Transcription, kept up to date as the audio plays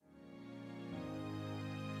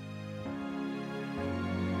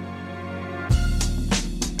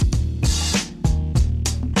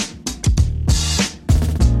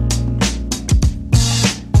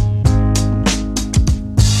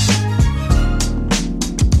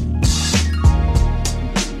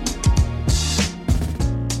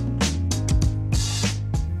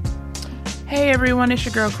everyone, it's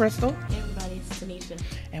your girl Crystal. Hey everybody, it's Tanisha.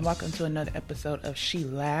 And welcome to another episode of She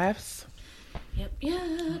Laughs. Yep.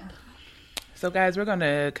 So guys, we're going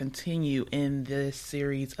to continue in this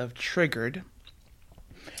series of Triggered.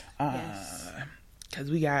 Yes. Because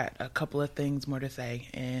we got a couple of things more to say.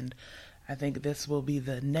 And I think this will be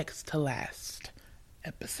the next to last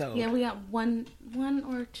episode. Yeah, we got one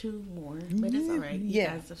or two more, but it's all right. You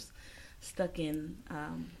guys have stuck in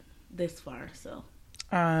this far, so.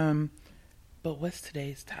 But what's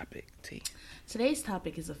today's topic, T? Today's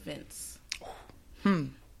topic is offense.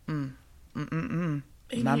 And here's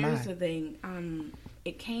the thing.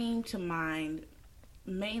 It came to mind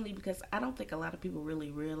mainly because I don't think a lot of people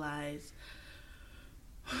really realize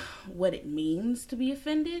what it means to be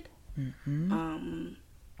offended.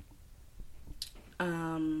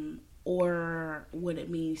 Or what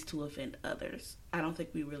it means to offend others. I don't think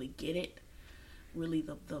we really get it. Really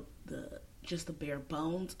the just the bare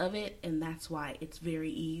bones of it, and that's why it's very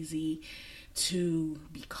easy to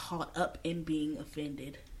be caught up in being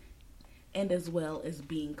offended, and as well as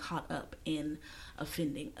being caught up in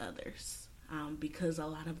offending others. Because a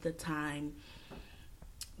lot of the time,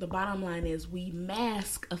 the bottom line is we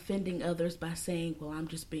mask offending others by saying, well, I'm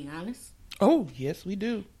just being honest. Oh, yes, we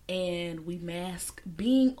do. And we mask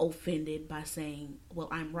being offended by saying, well,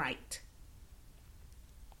 I'm right.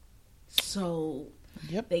 So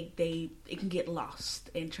it can get lost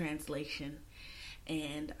in translation,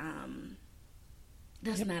 and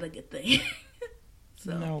that's not a good thing.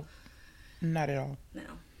 So no, not at all. No.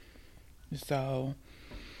 So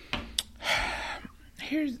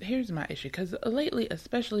here's my issue, because lately,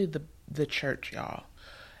 especially the church, y'all,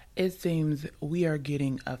 it seems we are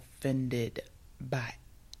getting offended by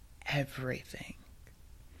everything.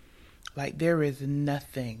 Like, there is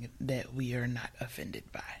nothing that we are not offended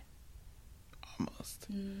by. Almost.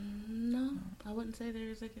 No, I wouldn't say there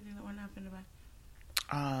is anything that we're not offended by.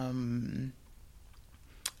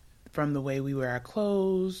 From the way we wear our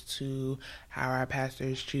clothes, to how our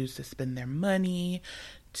pastors choose to spend their money,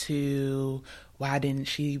 to why didn't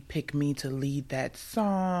she pick me to lead that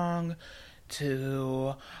song,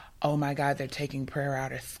 to oh my God, they're taking prayer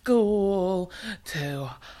out of school, to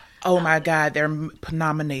oh my God, they're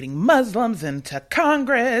nominating Muslims into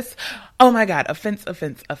Congress. Oh my God, offense.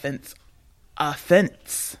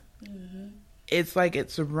 It's like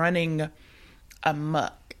it's running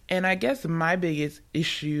amok. And I guess my biggest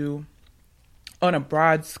issue on a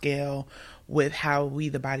broad scale with how we,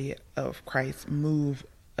 the body of Christ, move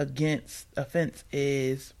against offense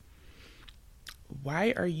is,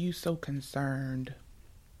 why are you so concerned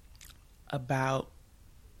about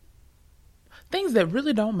things that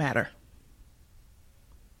really don't matter?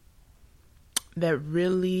 That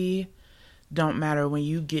really don't matter when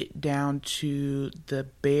you get down to the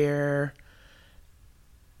bare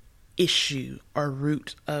issue or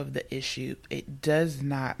root of the issue. It does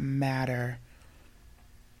not matter.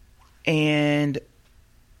 And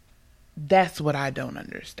that's what I don't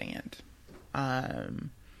understand.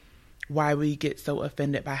 Why we get so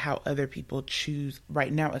offended by how other people choose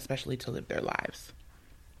right now, especially to live their lives,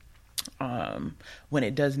 when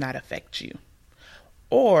it does not affect you.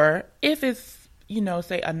 Or if it's,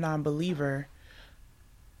 say a non-believer,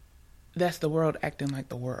 that's the world acting like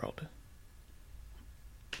the world.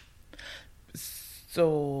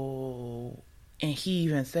 So, and he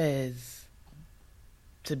even says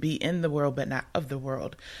to be in the world, but not of the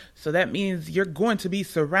world. So that means you're going to be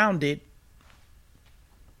surrounded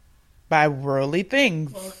by worldly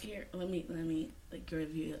things. Well, here, let me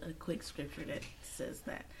give you a quick scripture that says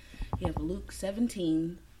that. You have Luke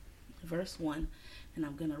 17, verse 1, and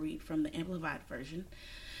I'm going to read from the Amplified Version.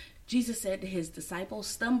 Jesus said to his disciples,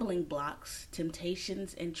 stumbling blocks,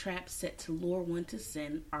 temptations, and traps set to lure one to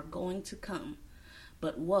sin are going to come.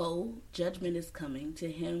 But woe, judgment is coming to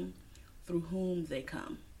him through whom they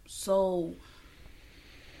come. So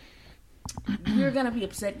you're going to be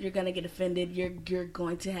upset. You're going to get offended. You're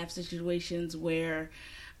going to have situations where,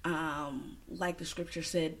 like the scripture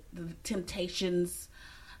said, the temptations,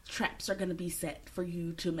 traps are going to be set for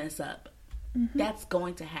you to mess up. That's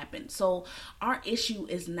going to happen. So our issue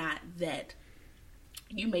is not that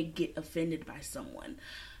you may get offended by someone.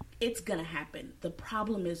 It's going to happen. The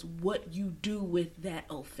problem is what you do with that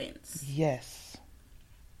offense. Yes.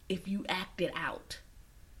 If you act it out,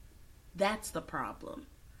 that's the problem.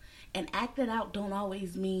 And act it out don't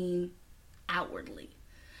always mean outwardly.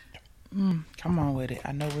 Come on with it.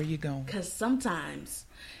 I know where you're going. Because sometimes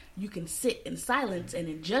you can sit in silence and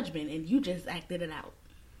in judgment and you just acted it out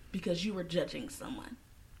because you were judging someone.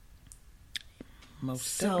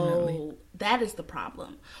 Most definitely. So that is the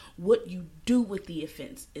problem. What you do with the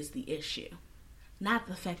offense is the issue, not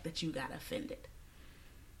the fact that you got offended.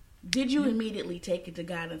 Did you immediately take it to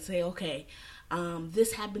God and say, okay,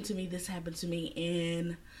 this happened to me,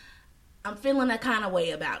 and I'm feeling a kind of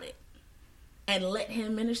way about it, and let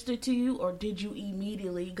him minister to you? Or did you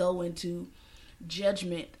immediately go into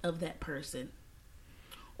judgment of that person,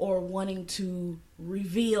 or wanting to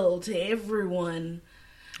reveal to everyone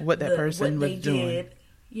what that person was doing?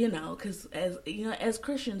 You know, because as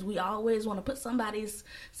Christians, we always want to put somebody's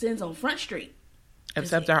sins on Front Street,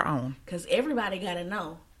 except our own, because everybody got to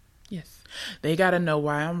know. Yes. They got to know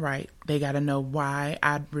why I'm right. They got to know why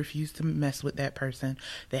I refuse to mess with that person.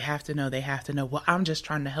 They have to know. Well, I'm just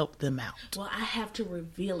trying to help them out. Well, I have to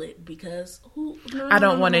reveal it because I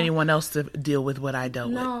don't want anyone else to deal with what I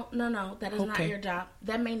dealt with. No. That is not your job.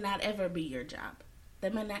 That may not ever be your job.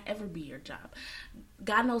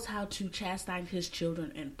 God knows how to chastise his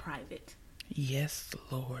children in private. Yes,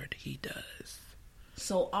 Lord, he does.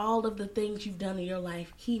 So all of the things you've done in your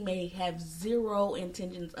life, he may have zero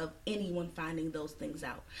intentions of anyone finding those things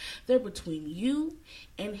out. They're between you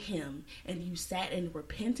and him. And you sat in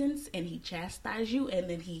repentance, and he chastised you, and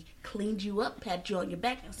then he cleaned you up, pat you on your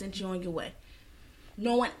back, and sent you on your way.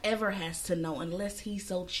 No one ever has to know unless he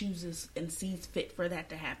so chooses and sees fit for that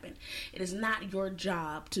to happen. It is not your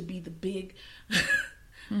job to be the big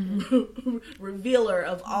revealer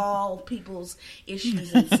of all people's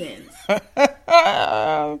issues and sins.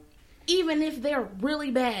 Even if they're really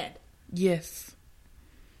bad. Yes.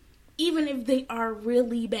 Even if they are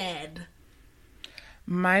really bad.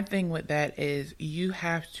 My thing with that is you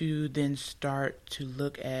have to then start to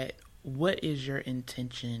look at what is your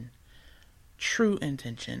intention, true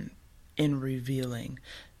intention, in revealing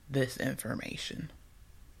this information.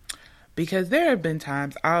 Because there have been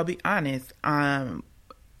times, I'll be honest,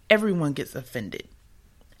 everyone gets offended.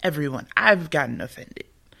 Everyone. I've gotten offended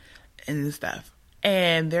and stuff.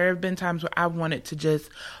 And there have been times where I wanted to just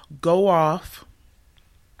go off,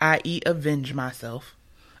 i.e. avenge myself.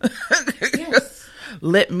 Yes.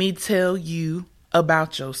 Let me tell you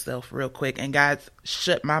about yourself real quick. And guys,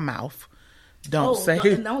 shut my mouth.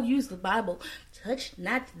 Don't use the Bible. Touch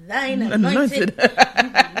not thine anointed.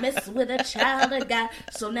 You mess with a child of God.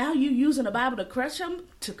 So now you using the Bible to curse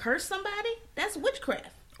somebody? That's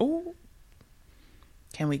witchcraft. Oh.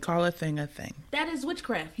 Can we call a thing a thing? That is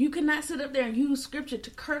witchcraft. You cannot sit up there and use scripture to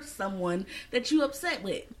curse someone that you upset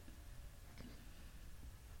with.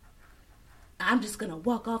 I'm just going to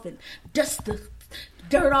walk off and dust the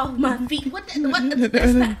dirt off my feet.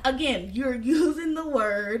 That's not, again, you're using the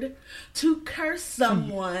word to curse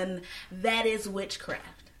someone. That is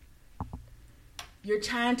witchcraft. You're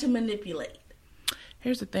trying to manipulate.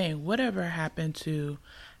 Here's the thing. Whatever happened to,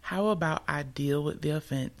 how about I deal with the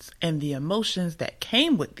offense and the emotions that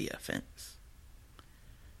came with the offense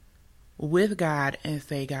with God and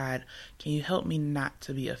say, God, can you help me not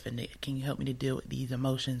to be offended? Can you help me to deal with these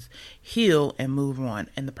emotions, heal, and move on?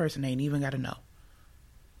 And the person ain't even got to know.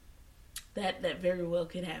 That very well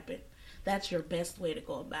could happen. That's your best way to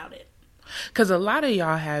go about it. Because a lot of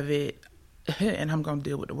y'all have it, and I'm going to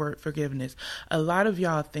deal with the word forgiveness. A lot of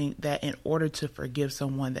y'all think that in order to forgive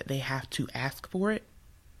someone that they have to ask for it.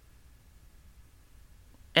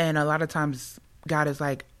 And a lot of times God is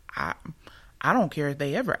like, I don't care if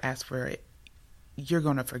they ever ask for it. You're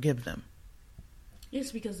going to forgive them.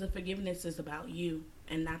 Yes, because the forgiveness is about you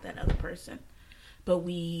and not that other person. But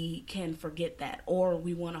we can forget that, or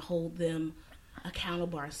we want to hold them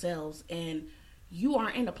accountable ourselves. And you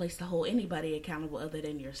aren't in a place to hold anybody accountable other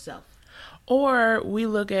than yourself. Or we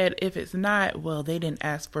look at, if it's not, well, they didn't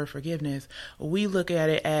ask for forgiveness. We look at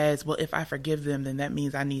it as, well, if I forgive them, then that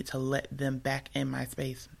means I need to let them back in my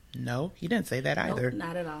space. No, he didn't say that either. Nope,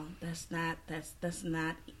 not at all. That's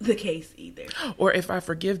not the case either. Or if I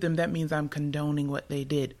forgive them, that means I'm condoning what they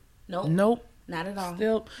did. Nope. Not at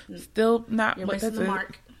all. Still not. You're missing the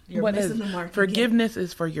mark. You're missing the mark. Forgiveness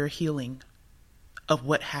is for your healing of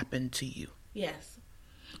what happened to you. Yes.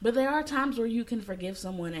 But there are times where you can forgive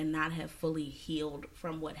someone and not have fully healed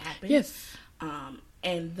from what happened. Yes.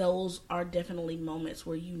 And those are definitely moments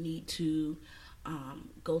where you need to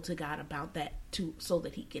go to God about that so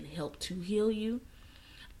that he can help to heal you.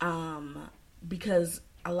 Because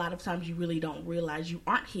a lot of times you really don't realize you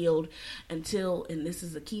aren't healed until, and this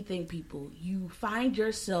is a key thing, people, you find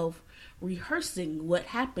yourself rehearsing what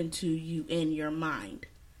happened to you in your mind.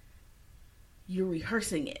 You're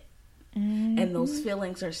rehearsing it. Mm-hmm. And those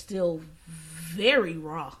feelings are still very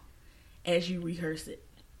raw as you rehearse it.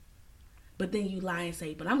 But then you lie and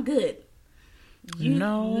say, but I'm good.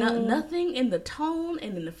 Nothing in the tone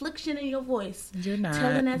and in the inflection in your voice You're not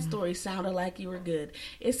telling that story sounded like you were good.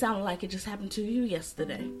 It sounded like it just happened to you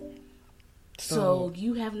yesterday. So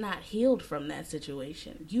you have not healed from that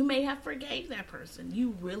situation. You may have forgave that person.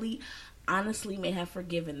 You really, honestly may have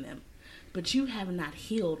forgiven them. But you have not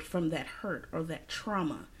healed from that hurt or that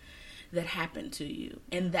trauma that happened to you.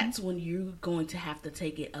 And that's when you're going to have to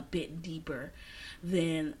take it a bit deeper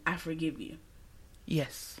than I forgive you.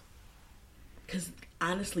 Yes. Because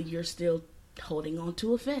honestly, you're still holding on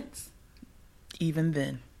to offense. Even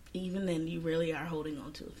then. Even then, you really are holding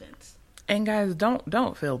on to offense. And guys,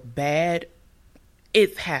 don't feel bad.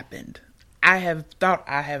 It's happened.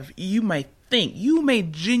 You may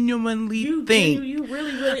genuinely think you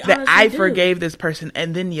really that I do. forgave this person,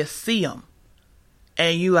 and then you see them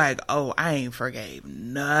and you like, oh, I ain't forgave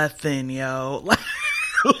nothing, yo.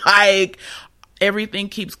 Like everything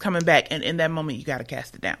keeps coming back, and in that moment you got to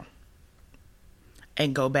cast it down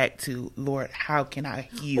and go back to, Lord, how can I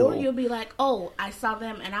heal? Or you'll be like, oh, I saw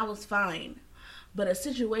them and I was fine, but a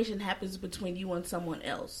situation happens between you and someone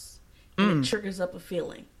else, and it triggers up a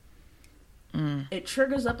feeling. It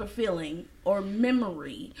triggers up a feeling or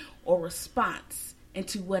memory or response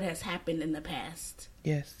into what has happened in the past.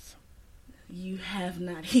 Yes. You have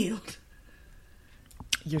not healed.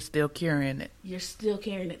 You're still carrying it. You're still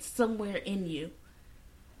carrying it somewhere in you.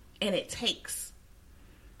 And it takes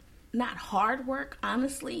not hard work,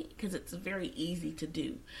 honestly, because it's very easy to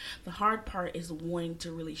do. The hard part is wanting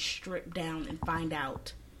to really strip down and find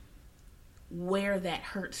out where that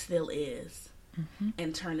hurt still is.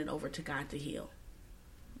 And turn it over to God to heal.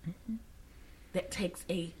 That takes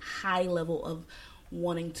a high level of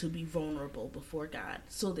wanting to be vulnerable before God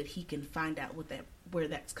so that he can find out where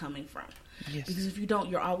that's coming from. Yes. Because if you don't,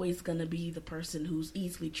 you're always going to be the person who's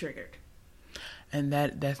easily triggered. And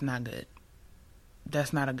that's not good.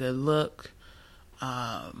 That's not a good look.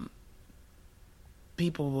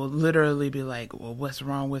 People will literally be like, well, what's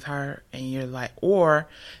wrong with her? And you're like, or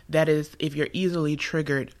that is, if you're easily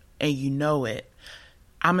triggered and you know it,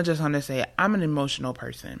 I'm just going to say I'm an emotional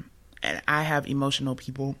person and I have emotional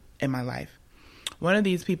people in my life. One of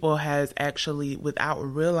these people has actually, without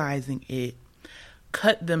realizing it,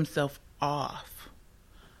 cut themselves off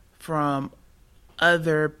from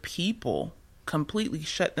other people, completely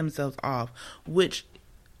shut themselves off, which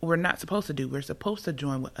we're not supposed to do. We're supposed to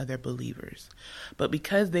join with other believers. But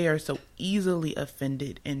because they are so easily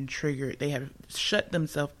offended and triggered, they have shut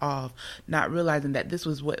themselves off, not realizing that this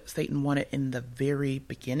was what Satan wanted in the very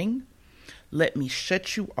beginning. Let me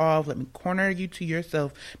shut you off. Let me corner you to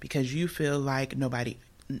yourself because you feel like nobody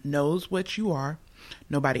knows what you are.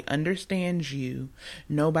 Nobody understands you.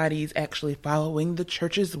 Nobody's actually following the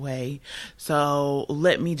church's way. So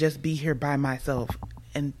let me just be here by myself.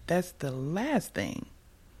 And that's the last thing.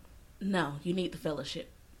 No, you need the fellowship.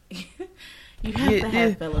 You have to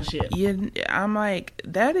have fellowship. Yeah, I'm like,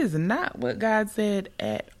 that is not what God said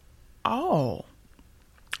at all.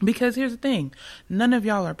 Because here's the thing. None of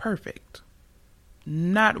y'all are perfect.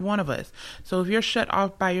 Not one of us. So if you're shut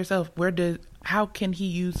off by yourself, how can he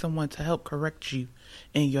use someone to help correct you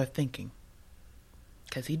in your thinking?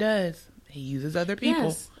 Because he does. He uses other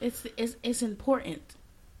people. Yes, it's important.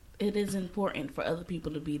 It is important for other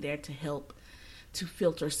people to be there to help to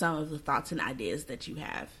filter some of the thoughts and ideas that you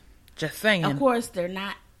have. Just saying. Of course, they're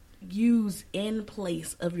not used in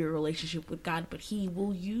place of your relationship with God, but he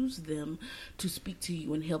will use them to speak to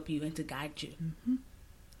you and help you and to guide you. Mm-hmm.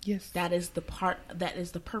 Yes. That is the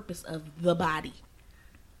purpose of the body.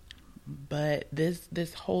 But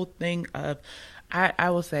this whole thing of, I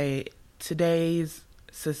will say, today's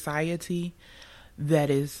society, that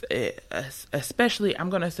is, especially, I'm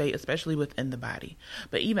going to say, especially within the body,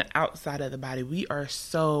 but even outside of the body,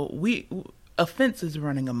 offense is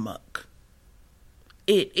running amok.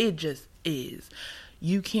 It just is.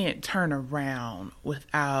 You can't turn around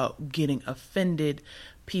without getting offended,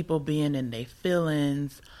 people being in their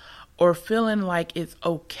feelings, or feeling like it's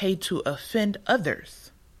okay to offend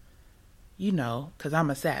others. You know, because I'm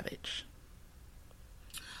a savage.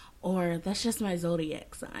 Or that's just my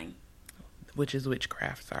zodiac sign. Which is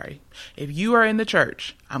witchcraft, sorry. If you are in the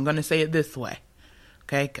church, I'm going to say it this way.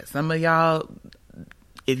 Okay? Because some of y'all,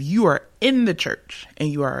 if you are in the church and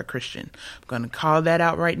you are a Christian, I'm going to call that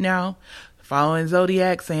out right now. Following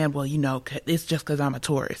zodiac, saying, well, you know, it's just because I'm a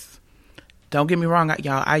Taurus. Don't get me wrong,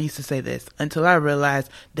 y'all. I used to say this until I realized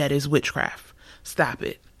that is witchcraft. Stop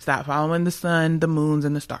it. Stop following the sun, the moons,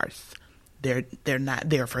 and the stars. They're not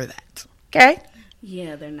there for that. Okay?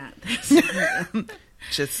 Yeah, they're not.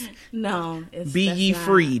 Just no. Be ye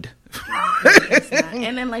freed.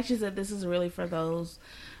 And then, like she said, this is really for those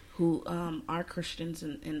who are Christians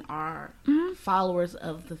and are followers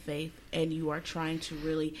of the faith, and you are trying to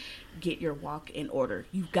really get your walk in order.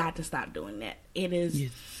 You've got to stop doing that. It is,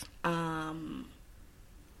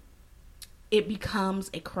 it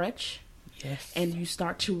becomes a crutch. Yes. And you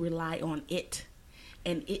start to rely on it.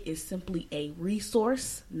 And it is simply a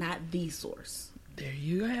resource, not the source. There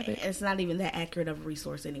you have it. It's not even that accurate of a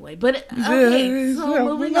resource anyway. But, okay, so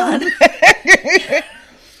moving on.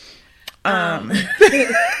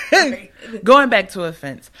 Going back to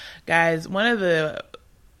offense. Guys, one of the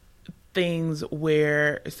things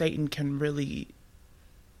where Satan can really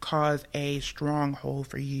cause a stronghold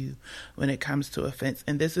for you when it comes to offense,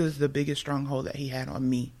 and this is the biggest stronghold that he had on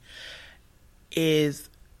me, is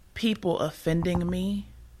people offending me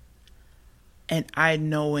and I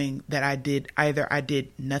knowing that I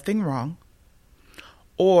did nothing wrong,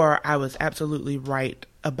 or I was absolutely right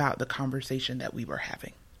about the conversation that we were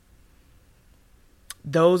having.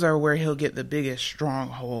 Those are where he'll get the biggest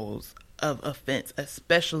strongholds of offense,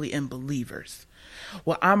 especially in believers.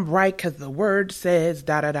 Well, I'm right because the word says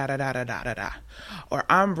da da da da da da da da da. Or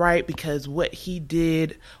I'm right because what he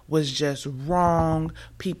did was just wrong.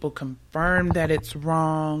 People confirm that it's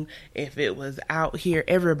wrong. If it was out here,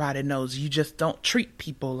 everybody knows you just don't treat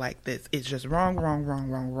people like this. It's just wrong, wrong, wrong,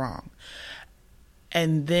 wrong, wrong.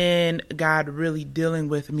 And then God really dealing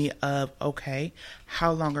with me of, okay,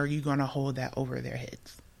 how long are you going to hold that over their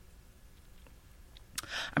heads?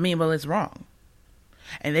 I mean, well, it's wrong.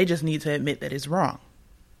 And they just need to admit that it's wrong.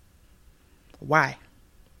 Why?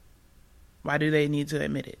 Why do they need to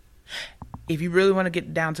admit it? If you really want to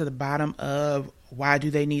get down to the bottom of why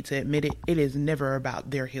do they need to admit it, it is never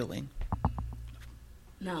about their healing.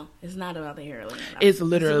 No, it's not about the healing. It's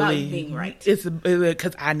literally about being right. It's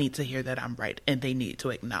because I need to hear that I'm right, and they need to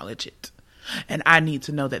acknowledge it. And I need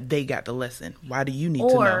to know that they got the lesson. Why do you need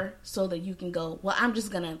to know? Or so that you can go, well, I'm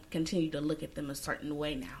just going to continue to look at them a certain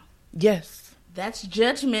way now. Yes. That's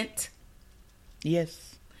judgment.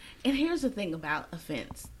 Yes. And here's the thing about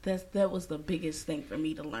offense. That was the biggest thing for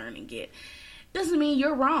me to learn and get. Doesn't mean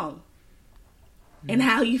you're wrong in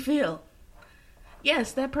how you feel.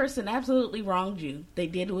 Yes, that person absolutely wronged you. They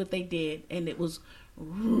did what they did, and it was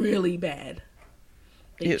really bad.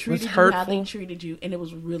 They treated you how they treated you, and it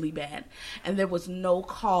was really bad. And there was no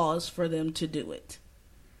cause for them to do it.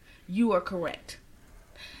 You are correct.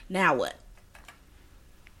 Now what?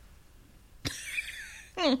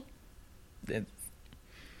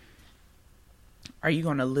 Are you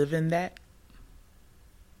going to live in that?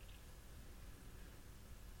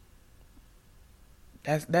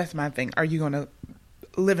 That's my thing. Are you going to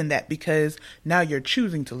live in that? Because now you're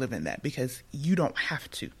choosing to live in that because you don't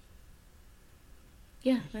have to.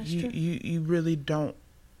 Yeah, that's true. You really don't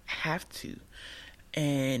have to.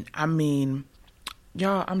 And I mean,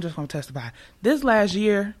 y'all, I'm just going to testify. This last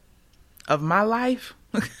year of my life,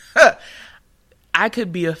 I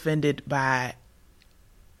could be offended by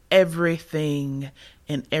everything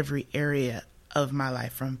in every area of my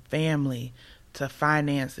life, from family to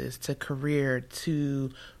finances to career to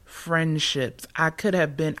friendships. I could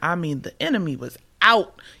have been, I mean, the enemy was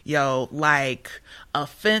out, yo, like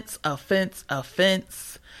offense.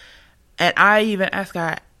 And I even asked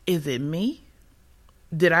God, is it me?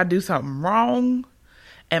 Did I do something wrong?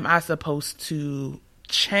 Am I supposed to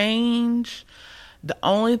change? The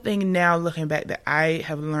only thing now looking back that I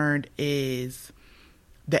have learned is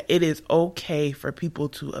that it is okay for people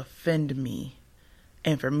to offend me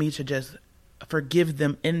and for me to just forgive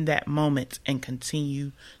them in that moment and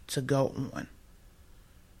continue to go on.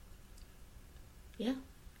 Yeah.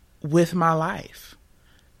 With my life.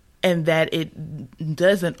 And that it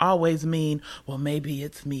doesn't always mean, well, maybe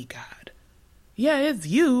it's me, God. Yeah, it's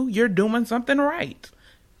you. You're doing something right.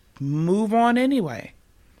 Move on anyway.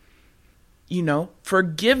 You know,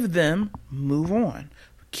 forgive them, move on.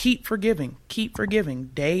 Keep forgiving,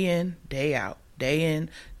 day in, day out, day in,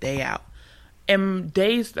 day out. And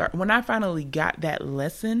when I finally got that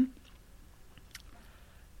lesson,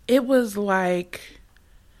 it was like,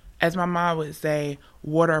 as my mom would say,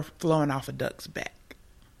 water flowing off a duck's back.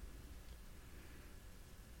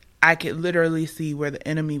 I could literally see where the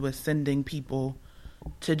enemy was sending people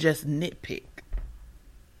to just nitpick.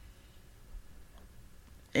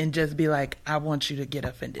 And just be like, I want you to get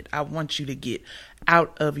offended. I want you to get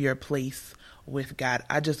out of your place with God.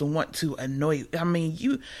 I just want to annoy you. I mean,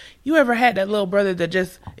 you ever had that little brother that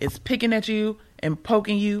just is picking at you and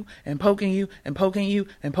poking you and poking you and poking you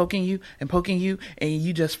and poking you and poking you, and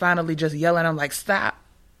you just finally just yell at him like, stop.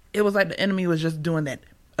 It was like the enemy was just doing that.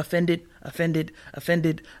 Offended. And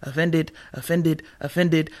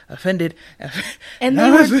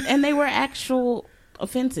they were actual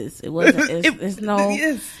offenses. It wasn't. It's no.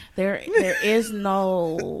 Yes. There is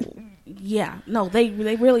no. Yeah, no, they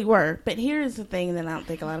really were. But here's the thing that I don't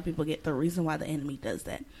think a lot of people get: the reason why the enemy does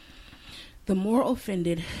that. The more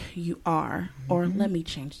offended you are, or let me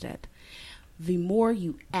change that. the more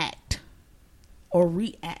you act or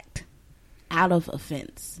react out of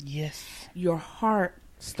offense, yes, your heart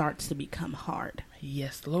starts to become hard.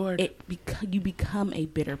 Yes, Lord. You become a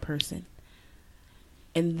bitter person.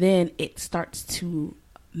 And then it starts to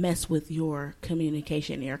mess with your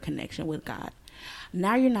communication, your connection with God.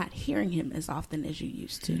 Now you're not hearing him as often as you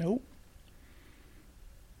used to. Nope.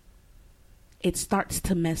 It starts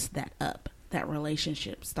to mess that up. That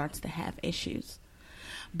relationship starts to have issues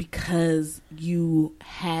because you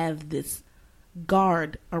have this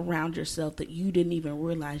guard around yourself that you didn't even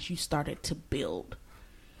realize you started to build,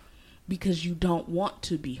 because you don't want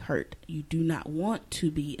to be hurt. You do not want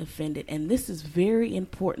to be offended. And this is very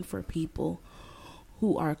important for people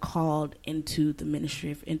who are called into the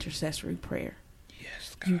ministry of intercessory prayer.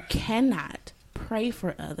 Yes, God. You cannot pray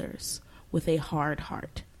for others with a hard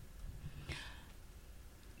heart.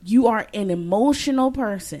 You are an emotional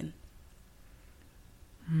person.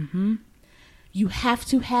 Mm-hmm. You have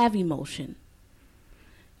to have emotion.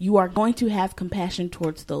 You are going to have compassion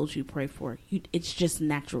towards those you pray for. It's just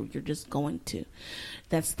natural. You're just going to.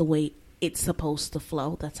 That's the way it's supposed to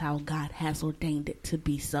flow. That's how God has ordained it to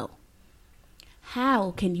be so. How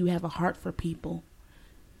can you have a heart for people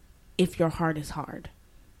if your heart is hard?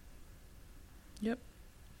 Yep.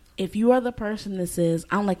 If you are the person that says,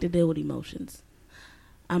 I don't like to deal with emotions,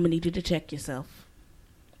 I'm going to need you to check yourself.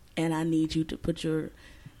 And I need you to put your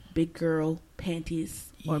big girl panties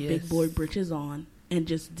or big boy britches on and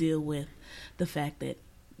just deal with the fact that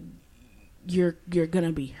you're going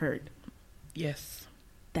to be hurt. Yes.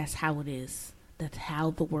 That's how it is. That's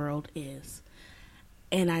how the world is.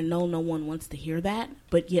 And I know no one wants to hear that,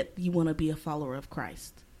 but yet you want to be a follower of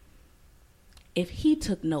Christ. If he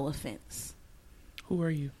took no offense, who are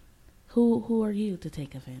you? Who are you to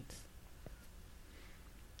take offense?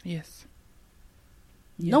 Yes.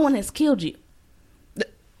 No one has killed you.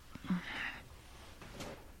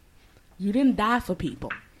 You didn't die for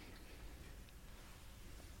people.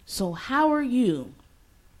 So how are you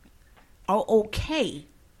okay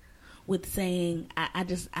with saying, I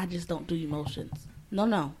just don't do emotions?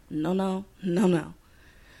 No.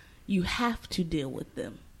 You have to deal with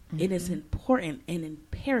them. Mm-hmm. It is important and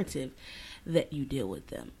imperative that you deal with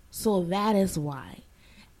them. So that is why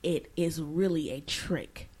it is really a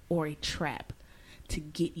trick or a trap to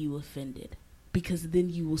get you offended, because then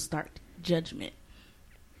you will start judgment.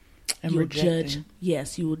 And you'll rejecting. Judge.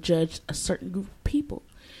 Yes, you will judge a certain group of people.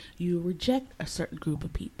 You will reject a certain group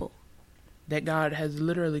of people that God has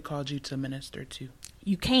literally called you to minister to.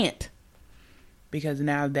 You can't. Because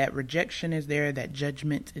now that rejection is there, that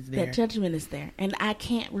judgment is there. That judgment is there. And I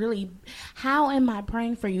can't really, how am I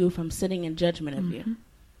praying for you if I'm sitting in judgment of you?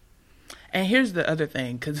 And here's the other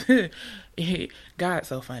thing, because God's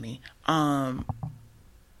so funny.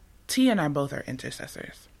 T and I both are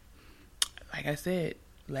intercessors. Like I said,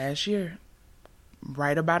 last year,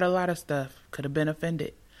 right about a lot of stuff, could have been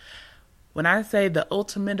offended. When I say the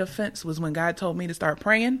ultimate offense was when God told me to start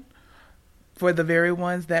praying for the very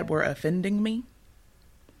ones that were offending me,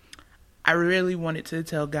 I really wanted to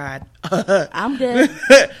tell God, I'm good.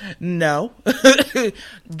 No.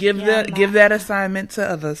 give that assignment to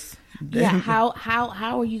others. Yeah,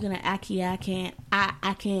 how are you gonna act here?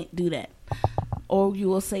 I can't do that. Or you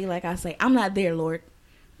will say, like I say, I'm not there, Lord.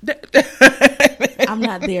 I'm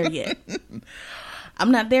not there yet.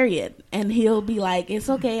 I'm not there yet. And he'll be like, it's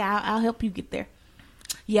okay, I'll help you get there.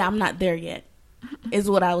 Yeah, I'm not there yet, is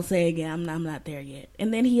what I will say again. I'm not there yet.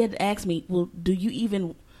 And then he had asked me, well, do you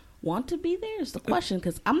even want to be there? Is the question,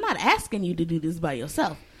 because I'm not asking you to do this by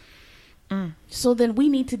yourself. So then we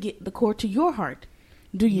need to get the core to your heart.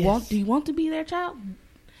 Do you want to be there, child?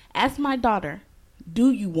 Ask my daughter,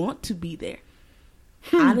 do you want to be there?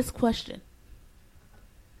 Honest question.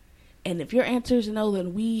 And if your answer is no,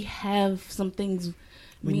 then we have some things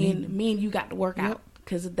me and you got to work out,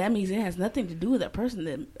 because that means it has nothing to do with that person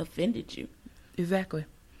that offended you. Exactly.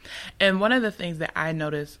 And one of the things that I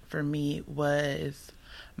noticed for me was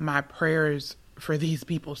my prayers for these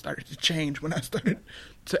people started to change when I started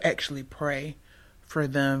to actually pray for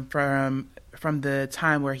them from the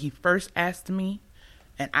time where he first asked me,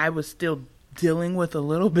 and I was still dealing with a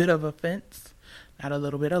little bit of offense, not a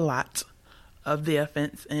little bit, a lot of the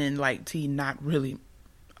offense, and like T, not really,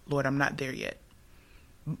 Lord, I'm not there yet.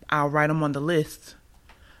 I'll write them on the list,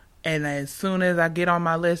 and as soon as I get on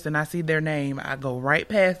my list and I see their name, I go right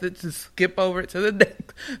past it to skip over to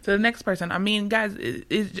the next person. I mean, guys,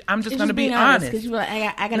 I'm just going to be honest. Because you're like,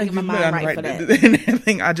 I got to get my mind right for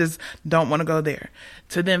that. I just don't want to go there.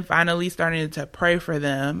 To then finally starting to pray for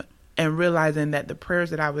them and realizing that the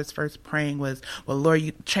prayers that I was first praying was, well, Lord,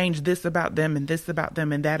 you change this about them and this about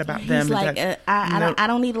them and that about them. He's like, I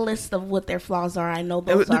don't need a list of what their flaws are. I know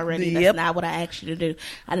those already. That's not what I asked you to do.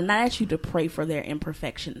 I did not ask you to pray for their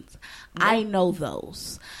imperfections. I know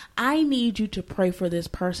those. I need you to pray for this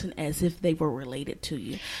person as if they were related to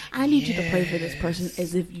you. I need you to pray for this person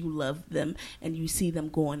as if you love them and you see them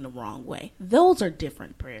going the wrong way. Those are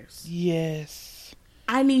different prayers. Yes.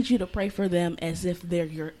 I need you to pray for them as if they're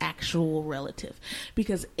your actual relative.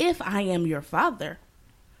 Because if I am your father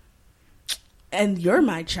and you're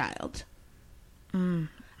my child,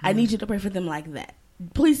 I need you to pray for them like that.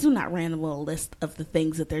 Please do not random a list of the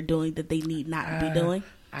things that they're doing that they need not be doing.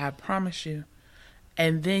 I promise you.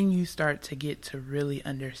 And then you start to get to really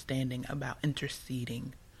understanding about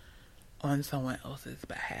interceding on someone else's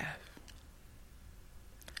behalf.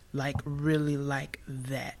 Like, really like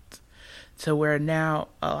that. So where now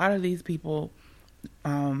a lot of these people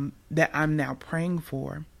that I'm now praying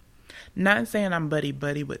for, not saying I'm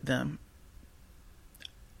buddy with them.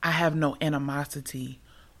 I have no animosity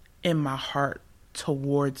in my heart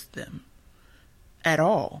towards them at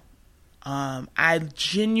all. I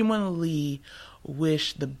genuinely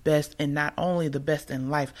wish the best, and not only the best in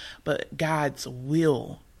life, but God's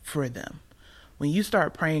will for them. When you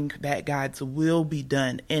start praying that God's will be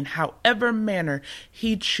done in however manner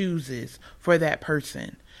he chooses for that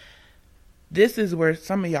person, this is where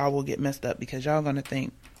some of y'all will get messed up, because y'all going to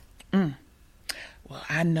think, well,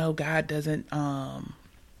 I know God doesn't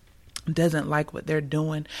like what they're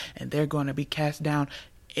doing and they're going to be cast down.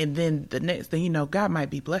 And then the next thing you know, God might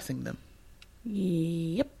be blessing them.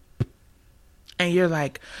 Yep. And you're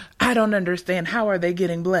like, I don't understand. How are they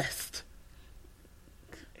getting blessed?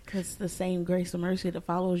 Because the same grace and mercy that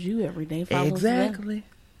follows you every day follows them.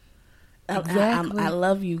 I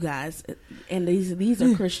love you guys. And these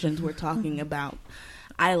are Christians we're talking about.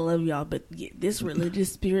 I love y'all. But this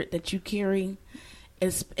religious spirit that you carry,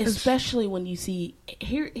 especially when you see,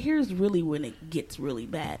 here's really when it gets really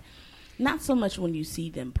bad. Not so much when you see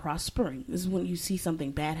them prospering. This is when you see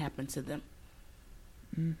something bad happen to them.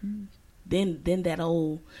 Mm-hmm. Then that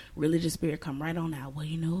old religious spirit come right on out. Well,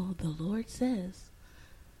 the Lord says,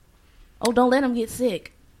 oh, don't let them get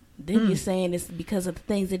sick. Then you're saying it's because of the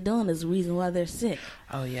things they're doing is the reason why they're sick.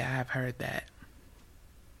 Oh, yeah, I've heard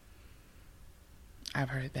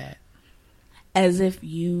that. As if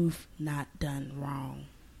you've not done wrong.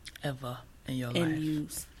 Ever in your life. And you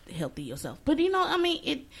healthy yourself. But,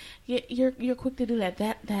 you're quick to do that.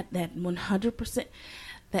 That 100%,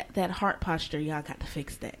 that heart posture, y'all got to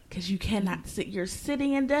fix that. Because you cannot sit, you're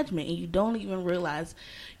sitting in judgment and you don't even realize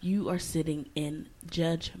you are sitting in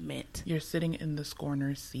judgment. You're sitting in the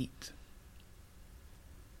scorner's seat.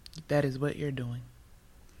 That is what you're doing.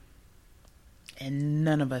 And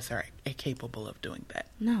none of us are capable of doing that.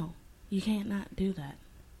 No, you can't not do that.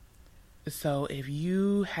 So if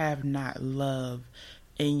you have not love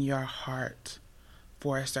in your heart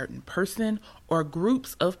for a certain person or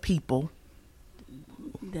groups of people,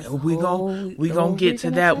 we gonna get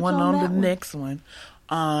to that one on the next one.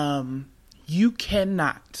 You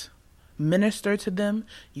cannot minister to them.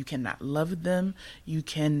 You cannot love them. You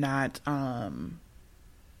cannot,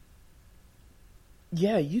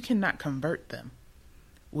 you cannot convert them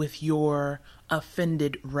with your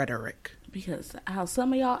offended rhetoric. Because how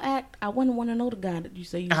some of y'all act, I wouldn't want to know the God that you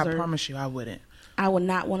say you serve. I promise you I wouldn't. I would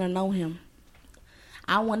not want to know him.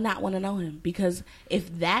 I would not want to know him, because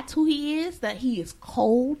if that's who he is, that he is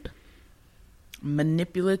cold,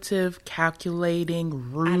 manipulative,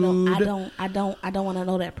 calculating, rude. I don't want to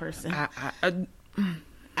know that person.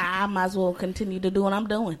 I might as well continue to do what I'm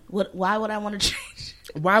doing. Why would I want to change?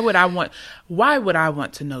 Why would I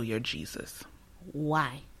want to know your Jesus?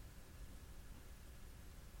 Why?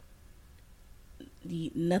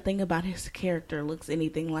 Nothing about his character looks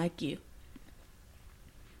anything like you.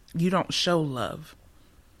 You don't show love.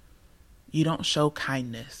 You don't show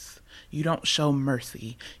kindness. You don't show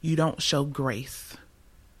mercy. You don't show grace.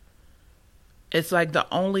 It's like the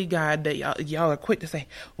only God that y'all are quick to say,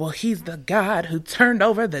 well, he's the God who turned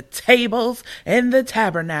over the tables in the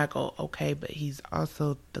tabernacle. Okay, but he's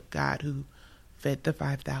also the God who fed the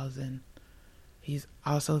 5,000. He's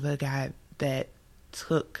also the God that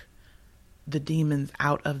took the demons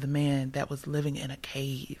out of the man that was living in a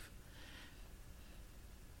cave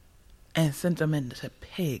and sent them into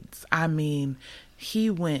pigs. I mean, he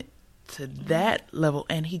went to that level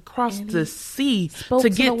and he crossed the sea to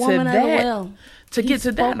get to that. To get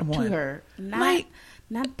to that one. To her, not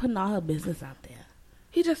putting all her business out there.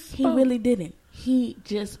 He just spoke. He really didn't. He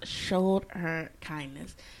just showed her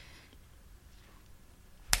kindness.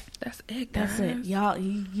 That's it, guys. That's it. Y'all,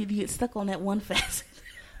 you get stuck on that one facet.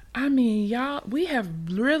 I mean, y'all, we have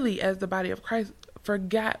really, as the body of Christ,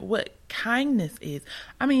 forgot what kindness is.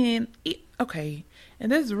 I mean, okay, in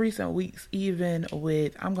this recent weeks, even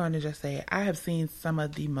with, I'm going to just say, I have seen some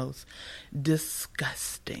of the most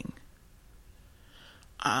disgusting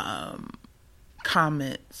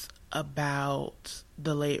comments about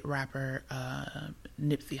the late rapper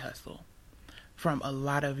Nipsey Hussle from a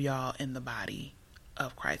lot of y'all in the body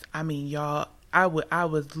of Christ. I mean, y'all, I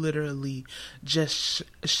was literally just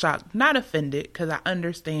shocked, not offended, because I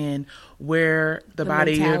understand where the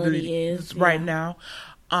body is right now.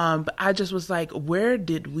 But I just was like, where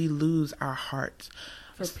did we lose our hearts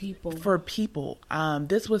for people?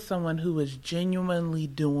 This was someone who was genuinely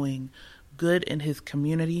doing good in his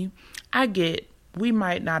community. I get, we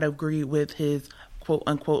might not agree with his quote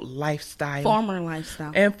unquote former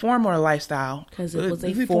lifestyle, because it was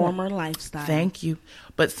a former lifestyle. Thank you.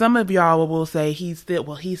 But some of y'all will say he's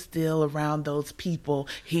still around those people.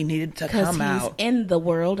 He needed to come out. He's in the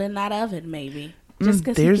world and not of it, maybe. Just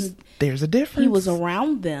because there's a difference. He was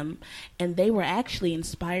around them, and they were actually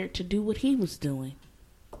inspired to do what he was doing.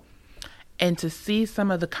 And to see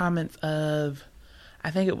some of the comments of,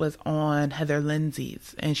 I think it was on Heather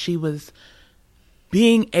Lindsay's, and she was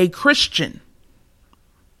being a Christian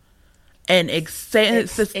and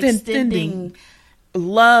extending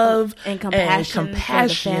love and compassion for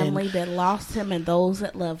the family that lost him and those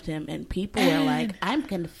that loved him. And people were like, I'm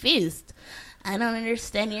confused. I don't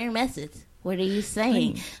understand your message. What are you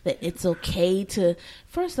saying? That it's okay to,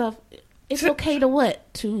 first off, it's okay to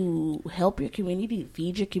what? To help your community, to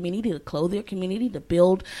feed your community, to clothe your community, to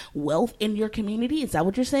build wealth in your community? Is that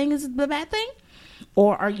what you're saying is the bad thing?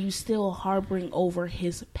 Or are you still harboring over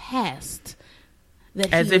his past?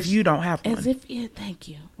 As if you don't have one. As if, yeah, thank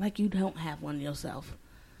you. Like you don't have one yourself.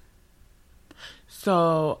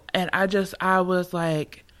 So, and I was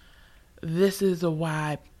like, this is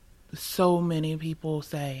why so many people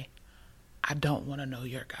say, I don't want to know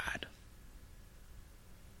your God.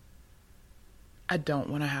 I don't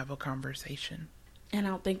want to have a conversation. And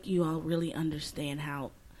I don't think you all really understand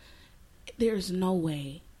how there's no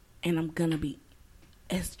way, and I'm going to be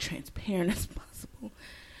as transparent as possible,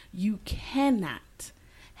 you cannot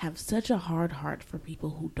have such a hard heart for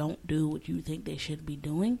people who don't do what you think they should be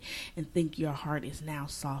doing and think your heart is now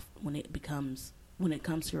soft when it comes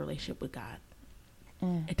to your relationship with God.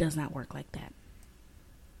 It does not work like that.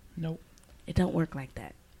 Nope. It don't work like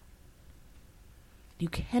that. You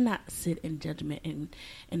cannot sit in judgment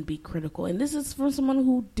and be critical. And this is from someone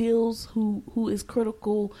who is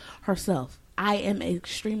critical herself. I am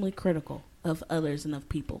extremely critical of others and of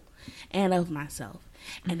people and of myself.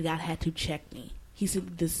 And God had to check me. He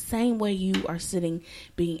said, the same way you are sitting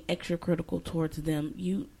being extra critical towards them,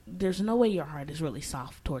 there's no way your heart is really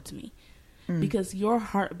soft towards me. Because your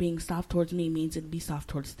heart being soft towards me means it'd be soft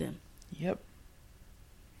towards them. Yep.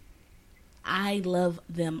 I love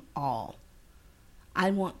them all.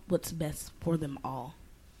 I want what's best for them all.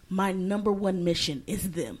 My number one mission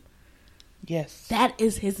is them. Yes. That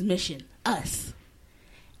is his mission, us.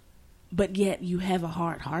 But yet you have a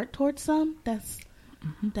hard heart towards some,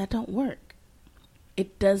 that don't work.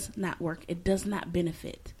 It does not work. It does not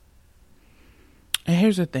benefit. And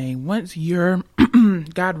here's the thing. Once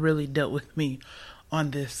God really dealt with me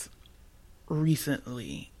on this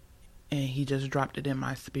recently, and he just dropped it in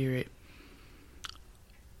my spirit.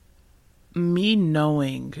 Me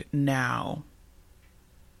knowing now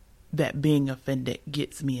that being offended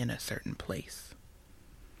gets me in a certain place.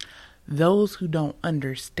 Those who don't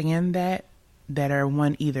understand that are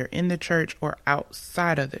one either in the church or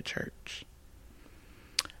outside of the church,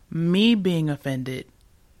 me being offended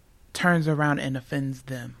turns around and offends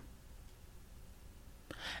them.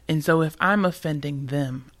 And so if I'm offending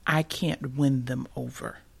them, I can't win them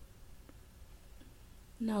over.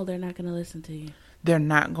 No, they're not going to listen to you. They're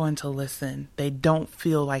not going to listen. They don't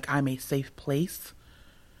feel like I'm a safe place.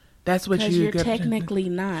 That's what you're technically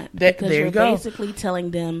not. Because you're basically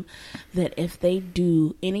telling them that if they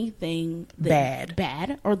do anything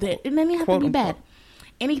bad, or that it doesn't have to be bad,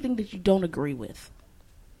 anything that you don't agree with.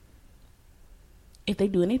 If they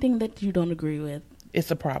do anything that you don't agree with,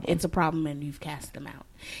 it's a problem. It's a problem, and you've cast them out.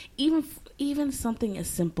 Even something as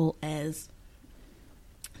simple as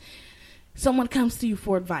someone comes to you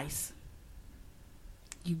for advice.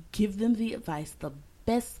 You give them the advice, the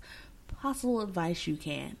best possible advice you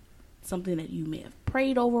can. Something that you may have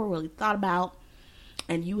prayed over, really thought about,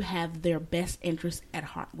 and you have their best interest at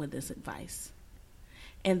heart with this advice.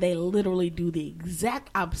 And they literally do the exact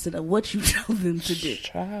opposite of what you tell them to do.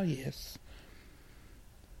 Child, yes.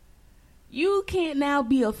 You can't now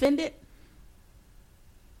be offended.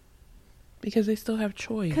 Because they still have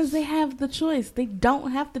choice. Because they have the choice. They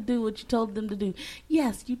don't have to do what you told them to do.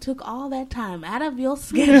 Yes, you took all that time out of your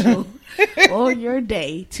schedule or your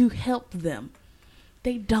day to help them.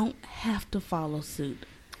 They don't have to follow suit.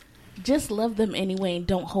 Just love them anyway and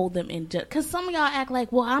don't hold them in judgment. Because some of y'all act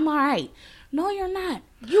like, well, I'm all right. No, you're not.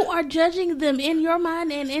 You are judging them in your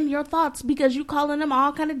mind and in your thoughts because you calling them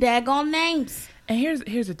all kind of daggone names. And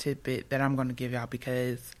here's a tidbit that I'm going to give y'all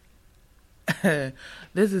because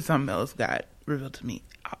this is something else God revealed to me.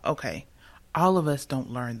 Okay, all of us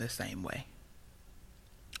don't learn the same way.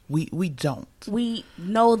 We don't. We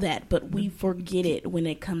know that, but we forget it when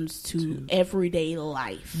it comes to everyday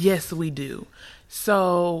life. Yes, we do.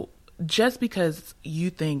 So just because you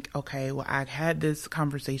think, okay, well, I had this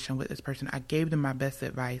conversation with this person, I gave them my best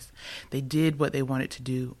advice, they did what they wanted to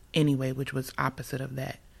do anyway, which was opposite of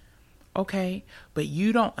that. Okay, but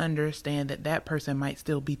you don't understand that that person might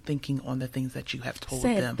still be thinking on the things that you have told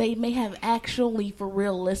them. They may have actually for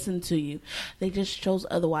real listened to you. They just chose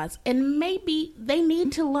otherwise. And maybe they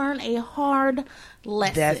need to learn a hard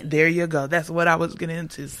lesson. There you go. That's what I was getting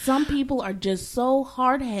into. Some people are just so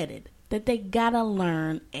hard-headed that they gotta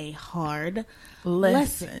learn a hard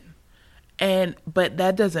lesson. But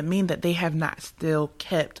that doesn't mean that they have not still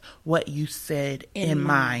kept what you said in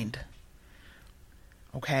mind.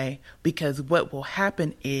 Okay, because what will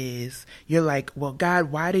happen is you're like, well,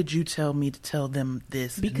 God, why did you tell me to tell them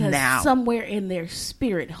this because now? Because somewhere in their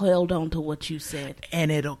spirit held on to what you said.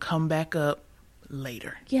 And it'll come back up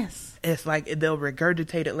later. Yes. It's like they'll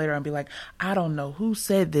regurgitate it later and be like, I don't know who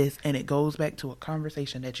said this. And it goes back to a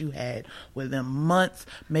conversation that you had with them months,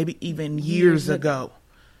 maybe even years ago.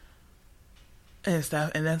 And stuff.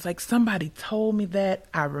 And that's like, somebody told me that.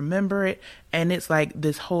 I remember it. And it's like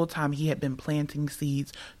this whole time he had been planting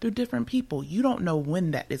seeds through different people. You don't know when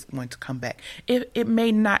that is going to come back. It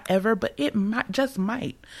may not ever, but it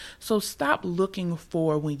might. So stop looking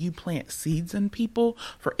for when you plant seeds in people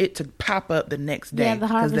for it to pop up the next day. Yeah, the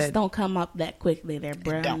harvest don't come up that quickly there,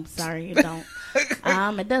 bro. I'm sorry, it don't.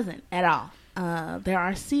 It doesn't at all. There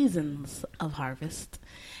are seasons of harvest.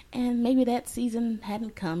 And maybe that season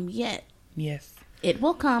hadn't come yet. Yes. It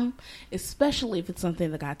will come, especially if it's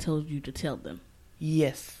something that God told you to tell them.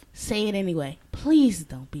 Yes. Say it anyway. Please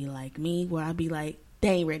don't be like me where I'll be like, they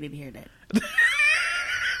ain't ready to hear that.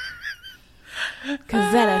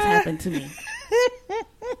 Because that has happened to me.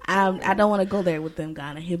 I don't want to go there with them,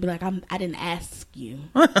 God. And he'll be like, I didn't ask you.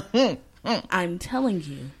 I'm telling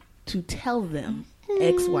you to tell them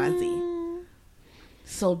XYZ.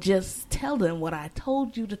 So just tell them what I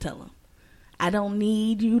told you to tell them. I don't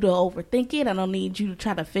need you to overthink it. I don't need you to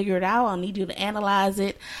try to figure it out. I don't need you to analyze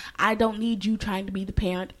it. I don't need you trying to be the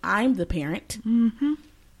parent. I'm the parent. Mm-hmm.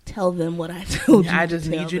 Tell them what I told you. I just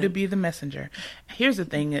need you to be the messenger. Here's the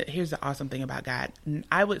thing. Here's the awesome thing about God.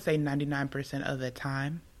 I would say 99% of the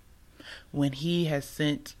time when he has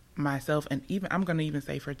sent myself, and even I'm going to even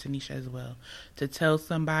say for Tanisha as well, to tell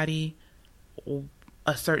somebody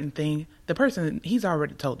a certain thing, the person, he's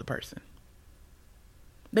already told the person.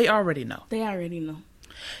 They already know. They already know.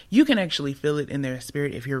 You can actually feel it in their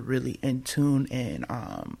spirit if you're really in tune and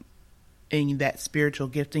in that spiritual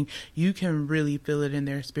gifting. You can really feel it in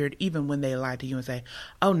their spirit, even when they lie to you and say,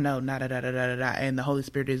 "Oh no, da da da da da da," and the Holy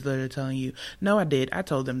Spirit is literally telling you, "No, I did. I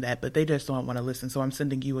told them that, but they just don't want to listen. So I'm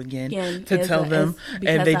sending you again to tell them."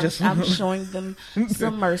 And they I'm showing them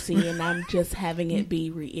some mercy, and I'm just having it be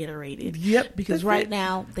reiterated. Yep. Because right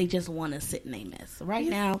now they just want to sit in a mess. Right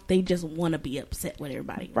now they just want to be upset with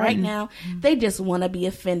everybody. Right now they just want to be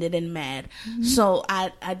offended and mad. Mm-hmm. So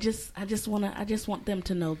I just want them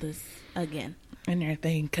to know this again. And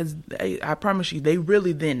everything, because I promise you, they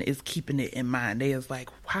really then is keeping it in mind. They is like,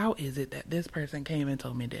 how is it that this person came and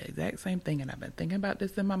told me the exact same thing, and I've been thinking about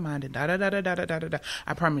this in my mind, and da da da da da da da da.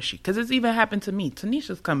 I promise you, because it's even happened to me.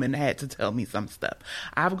 Tanisha's come and had to tell me some stuff.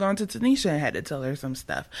 I've gone to Tanisha and had to tell her some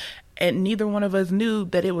stuff, and neither one of us knew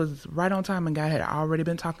that it was right on time, and God had already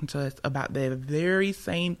been talking to us about the very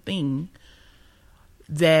same thing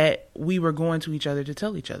that we were going to each other to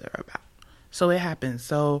tell each other about. So it happens.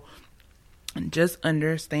 So just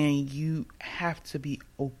understand you have to be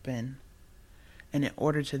open. And in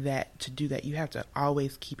order to do that, you have to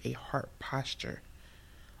always keep a heart posture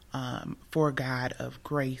for God of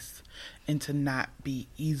grace and to not be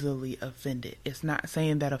easily offended. It's not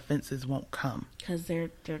saying that offenses won't come. Because they're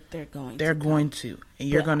going to. They're going to. And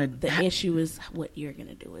you're going to. The issue is what you're going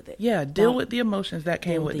to do with it. Yeah, deal with the emotions that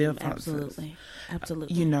came with the offenses.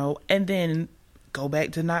 Absolutely. You know, and then go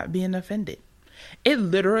back to not being offended. It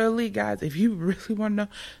literally, guys, if you really want to know,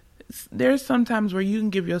 there's sometimes where you can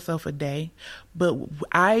give yourself a day, but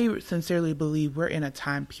I sincerely believe we're in a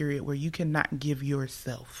time period where you cannot give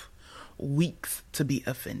yourself weeks to be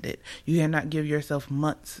offended. You cannot give yourself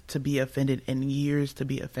months to be offended and years to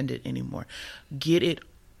be offended anymore. Get it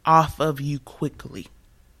off of you quickly.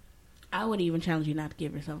 I would even challenge you not to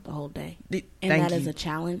give yourself the whole day. And Thank that you. is a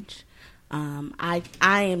challenge. I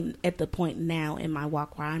am at the point now in my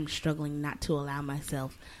walk where I'm struggling not to allow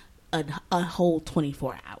myself a whole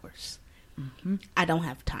 24 hours. Mm-hmm. I don't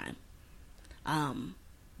have time.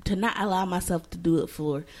 To not allow myself to do it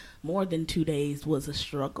for more than 2 days was a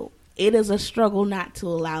struggle. It is a struggle not to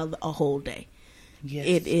allow a whole day.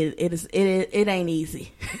 Yes. It ain't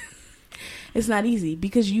easy. It's not easy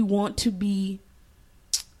because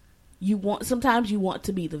sometimes you want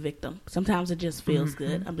to be the victim. Sometimes it just feels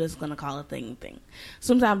good. I'm just going to call it thing.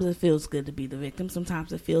 Sometimes it feels good to be the victim.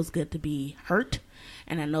 Sometimes it feels good to be hurt.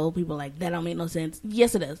 And I know people are like, that don't make no sense.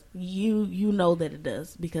 Yes, it does. You know that it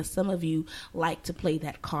does because some of you like to play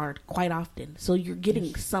that card quite often. So you're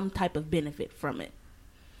getting some type of benefit from it.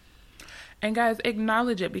 And guys,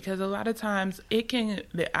 acknowledge it because a lot of times it can,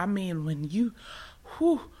 I mean, when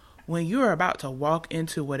you're about to walk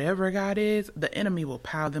into whatever God is, the enemy will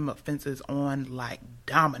pile them offenses on like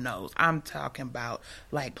dominoes. I'm talking about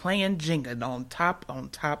like playing Jenga on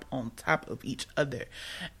top of each other.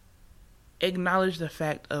 Acknowledge the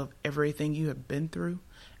fact of everything you have been through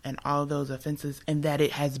and all those offenses and that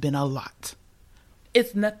it has been a lot.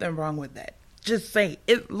 It's nothing wrong with that. Just say,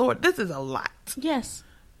 Lord, this is a lot. Yes.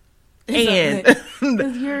 And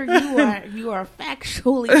you are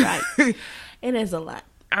factually right. It is a lot.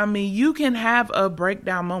 I mean, you can have a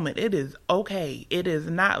breakdown moment. It is okay. It is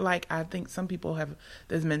not like, I think some people have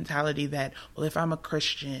this mentality that, well, if I'm a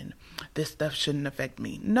Christian, this stuff shouldn't affect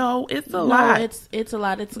me. No, it's a lot. It's a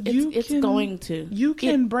lot. It's going to. You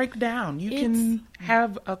can break down. You can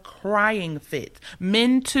have a crying fit.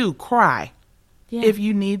 Men too, cry if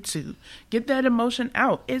you need to. Get that emotion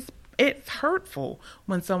out. It's hurtful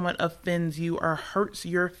when someone offends you or hurts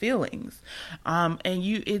your feelings.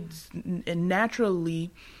 And naturally,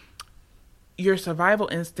 your survival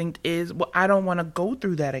instinct is, well, I don't want to go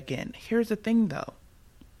through that again. Here's the thing though.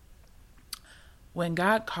 When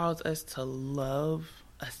God calls us to love,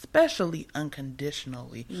 especially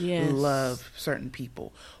unconditionally, love certain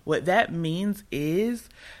people, what that means is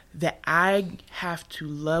that I have to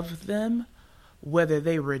love them whether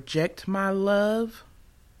they reject my love,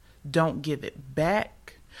 don't give it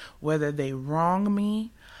back, whether they wrong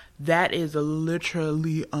me. That is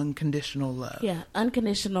literally unconditional love. Yeah,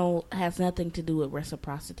 unconditional has nothing to do with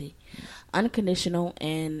reciprocity. Unconditional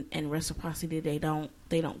and reciprocity, they don't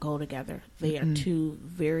go together. They are two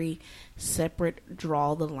very separate,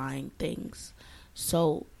 draw the line things.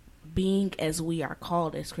 So being as we are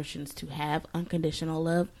called as Christians to have unconditional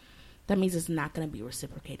love, that means it's not going to be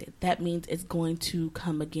reciprocated. That means it's going to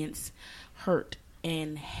come against hurt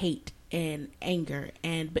and hate and anger,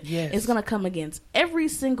 and it's going to come against every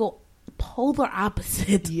single polar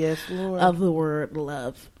opposite of the word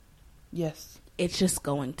love. Yes. It's just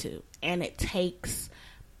going to. And it takes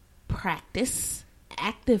practice,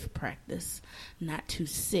 active practice, not to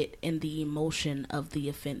sit in the emotion of the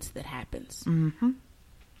offense that happens. Mm-hmm.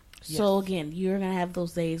 So again, you're going to have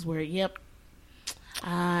those days where,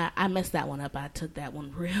 I messed that one up. I took that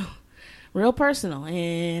one real personal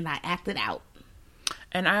and I acted out.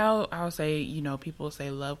 And I'll say, people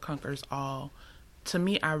say love conquers all. To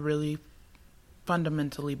me, I really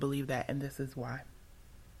fundamentally believe that, and this is why.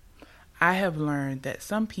 I have learned that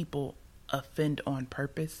some people offend on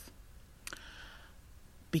purpose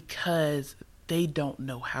because they don't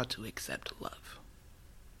know how to accept love.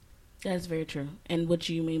 That's very true. And what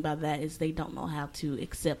you mean by that is they don't know how to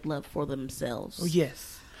accept love for themselves.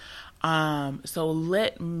 Yes. So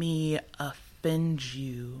let me offend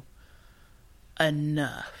you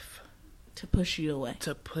enough to push you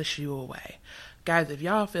away. Guys, if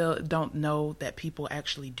y'all don't know that people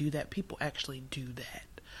actually do that, people actually do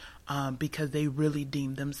that because they really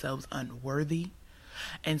deem themselves unworthy.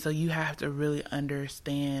 And so you have to really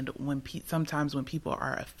understand sometimes when people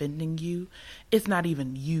are offending you, it's not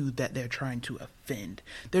even you that they're trying to offend.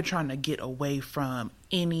 They're trying to get away from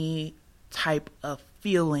any type of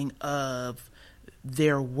feeling of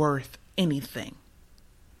their worth anything.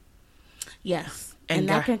 Yes. And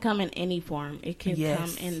that can come in any form. It can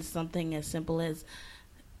come in something as simple as,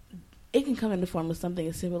 it can come in the form of something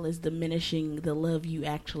as simple as diminishing the love you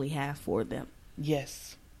actually have for them.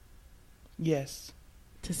 Yes. Yes.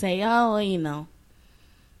 To say, oh, you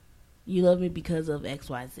love me because of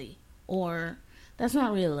XYZ. Or, that's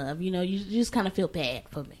not real love. You just kind of feel bad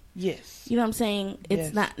for me. Yes. You know what I'm saying?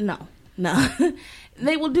 It's not, no.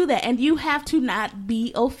 They will do that. And you have to not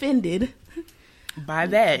be offended by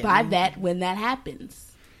that when that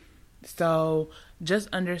happens. So just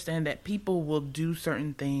understand that people will do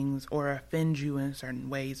certain things or offend you in certain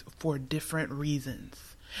ways for different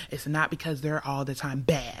reasons. It's not because they're all the time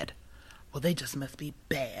bad. Well, they just must be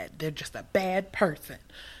bad. They're just a bad person.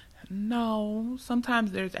 No,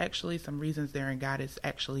 sometimes there's actually some reasons there, and God is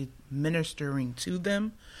actually ministering to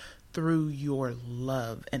them through your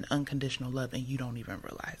love and unconditional love, and you don't even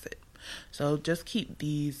realize it. So just keep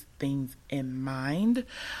these things in mind.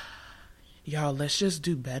 Y'all, let's just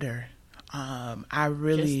do better. I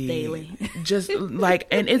really just daily, just like,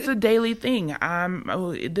 and it's a daily thing.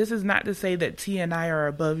 This is not to say that T and I are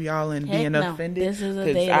above y'all and being offended. This is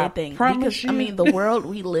a daily thing. Because, I mean, the world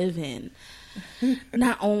we live in,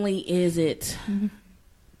 not only is it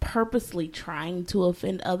purposely trying to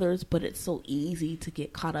offend others, but it's so easy to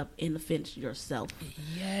get caught up in offense yourself.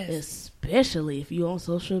 Yes. Especially if you're on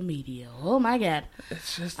social media. Oh my God.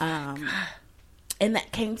 It's just and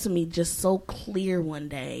that came to me just so clear one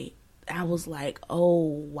day. I was like, oh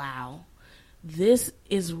wow, this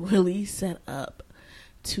is really set up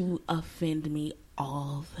to offend me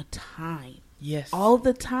all the time. Yes. All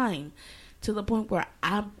the time. To the point where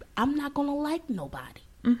I'm not gonna like nobody.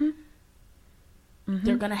 Mm-hmm. Mm-hmm.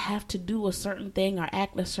 They're gonna have to do a certain thing or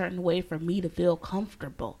act a certain way for me to feel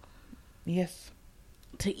comfortable. Yes.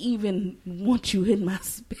 To even want you in my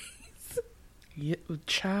space. Yeah,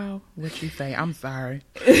 child, what you say? I'm sorry.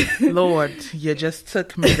 Lord, you just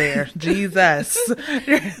took me there. Jesus.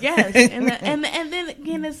 Yes. And then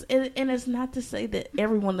again, it's not to say that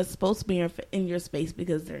everyone is supposed to be in your space,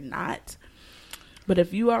 because they're not. But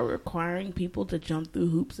if you are requiring people to jump through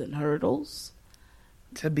hoops and hurdles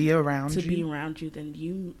to be around you, then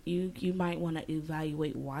you might want to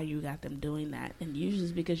evaluate why you got them doing that. And usually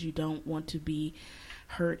it's because you don't want to be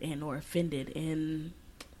hurt and or offended. And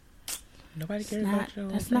nobody cares about you.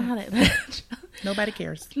 That's not how that. Nobody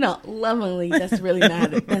cares. No, lovingly, that's really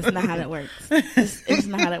not. That's not how that works. It's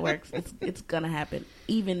not how that works. It's gonna happen.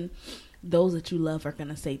 Even those that you love are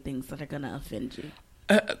gonna say things that are gonna offend you.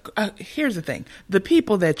 Here's the thing: the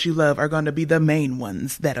people that you love are going to be the main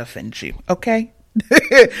ones that offend you. Okay,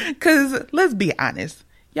 because let's be honest,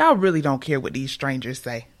 y'all really don't care what these strangers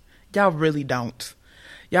say. Y'all really don't.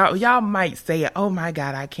 Y'all might say, "Oh my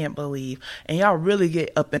God, I can't believe," and y'all really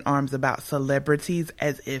get up in arms about celebrities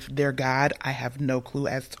as if they're God. I have no clue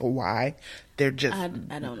as to why. They're just, I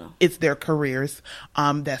don't know. It's their careers.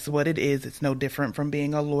 That's what it is. It's no different from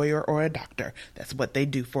being a lawyer or a doctor. That's what they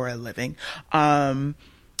do for a living. But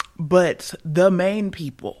the main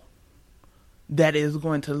people that is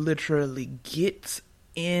going to literally get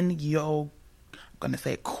in your, I'm going to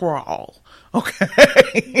say crawl.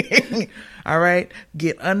 Okay. All right.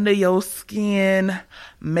 Get under your skin.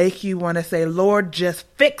 Make you want to say, Lord, just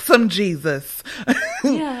fix them, Jesus.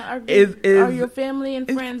 Yeah. Are your family and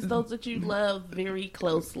friends those that you love very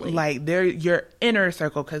closely? Like they're your inner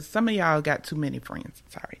circle, because some of y'all got too many friends.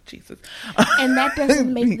 Sorry, Jesus. And that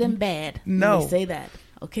doesn't make them bad. No. Let me say that.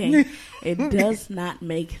 Okay. It does not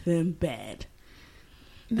make them bad.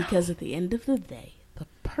 Because at the end of the day, the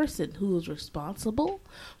person who is responsible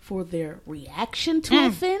for their reaction to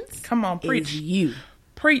offense, come on, preach. Is you.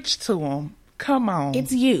 Preach to them. Come on.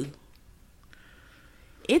 It's you.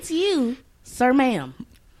 It's you, sir, ma'am.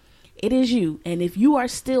 It is you. And if you are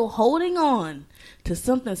still holding on to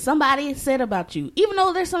something somebody said about you, even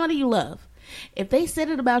though there's somebody you love, if they said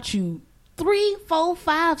it about you 3, 4,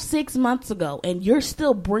 5, 6 months ago and you're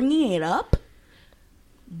still bringing it up,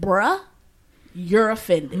 bruh, you're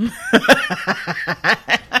offended.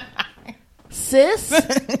 Sis,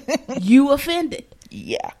 you offended.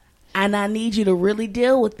 Yeah. And I need you to really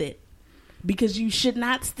deal with it, because you should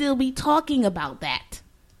not still be talking about that.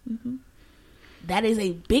 Mm-hmm. That is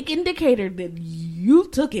a big indicator that you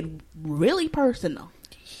took it really personal.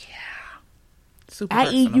 Yeah. Super i.e.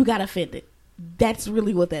 personal. you got offended. That's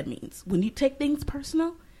really what that means. When you take things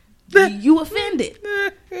personal, you offended.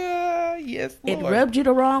 Yes, Lord. It rubbed you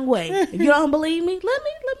the wrong way. If you don't believe me, let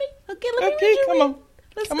me read you. Come on.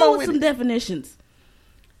 Let's Come go on with some definitions.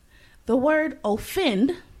 The word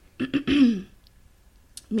offend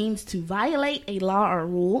means to violate a law or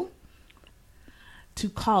rule, to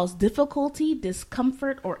cause difficulty,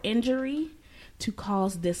 discomfort, or injury, to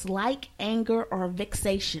cause dislike, anger, or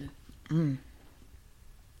vexation.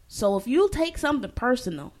 So if you take something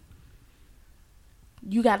personal,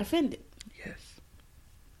 you got offended. Yes.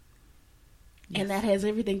 And that has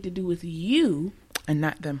everything to do with you. And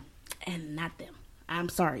not them. I'm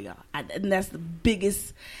sorry, y'all. And that's the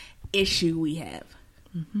biggest issue we have.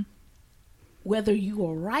 Mm-hmm. Whether you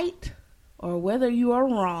are right or whether you are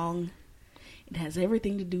wrong, it has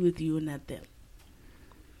everything to do with you and not them.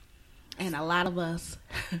 And a lot of us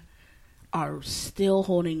are still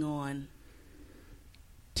holding on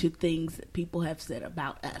to things that people have said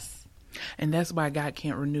about us. And that's why God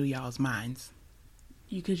can't renew y'all's minds.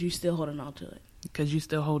 Because you're still holding on to it. Because you're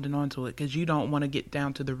still holding on to it. Because you don't want to get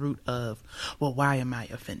down to the root of, well, why am I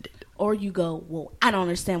offended? Or you go, well, I don't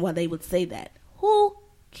understand why they would say that. Who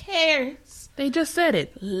cares? They just said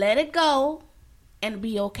it. Let it go and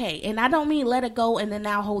be okay. And I don't mean let it go and then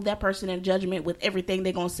now hold that person in judgment with everything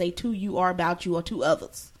they're going to say to you or about you or to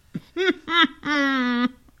others.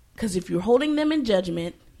 Because if you're holding them in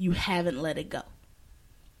judgment, you haven't let it go.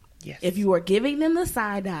 Yes. If you are giving them the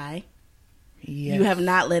side eye, yes. you have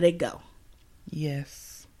not let it go.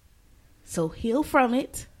 Yes. So heal from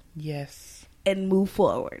it. Yes. And move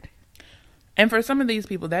forward. And for some of these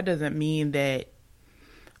people, that doesn't mean that,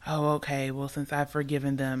 oh, okay, well, since I've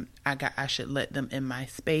forgiven them, I should let them in my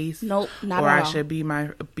space. Nope, not or at I all. should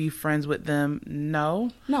be friends with them.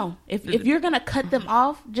 No. No. If you're gonna cut them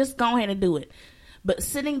off, just go ahead and do it. But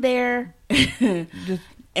sitting there and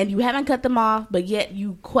you haven't cut them off, but yet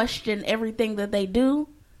you question everything that they do,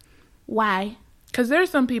 why? Because there's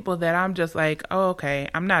some people that I'm just like, oh, okay,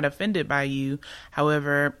 I'm not offended by you.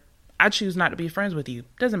 However, I choose not to be friends with you.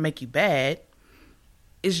 Doesn't make you bad.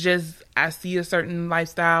 It's just I see a certain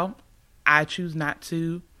lifestyle I choose not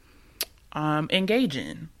to engage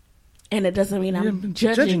in. And it doesn't mean I'm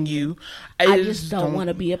judging you. I just don't want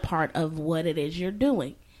to be a part of what it is you're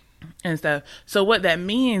doing. And stuff. So what that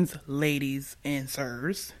means, ladies and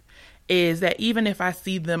sirs, is that even if I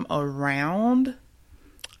see them around,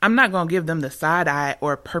 I'm not going to give them the side eye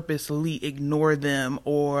or purposely ignore them.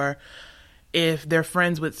 Or if they're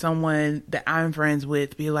friends with someone that I'm friends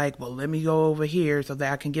with, be like, well, let me go over here so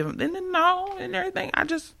that I can give them. And no, and everything.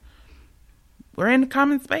 We're in a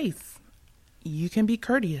common space. You can be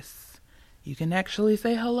courteous. You can actually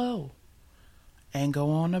say hello and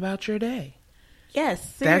go on about your day.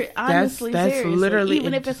 Yes, honestly, that's seriously. literally,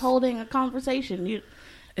 even if it's holding a conversation,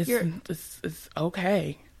 it's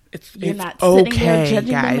okay. You're not okay, sitting there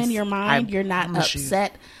judging guys. them in your mind. You're not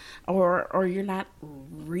upset, you. or you're not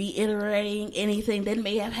reiterating anything that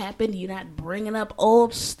may have happened. You're not bringing up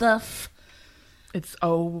old stuff. It's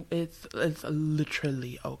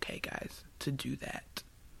literally okay, guys, to do that.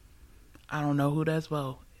 I don't know who does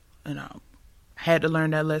well, and I had to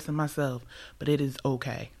learn that lesson myself, but it is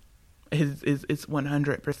okay. It's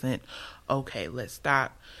 100% okay. Let's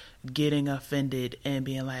stop getting offended and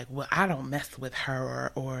being like, well, I don't mess with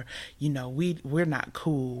her, or we're not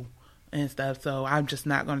cool and stuff, so I'm just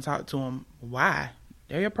not going to talk to them. Why?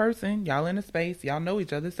 They're your person. Y'all in a space. Y'all know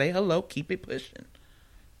each other. Say hello. Keep it pushing.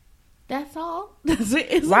 That's all.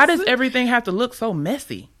 Why does everything have to look so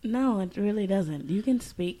messy? No, it really doesn't. You can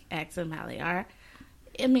speak, ask them how they are.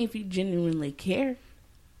 I mean, if you genuinely care.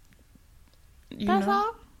 That's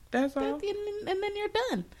all. That's all. And then you're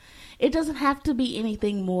done. It doesn't have to be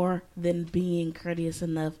anything more than being courteous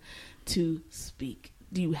enough to speak.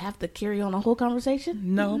 Do you have to carry on a whole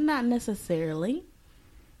conversation? No. Not necessarily.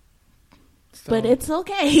 So, but it's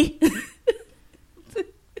okay.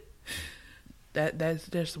 that's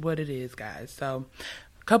just what it is, guys. So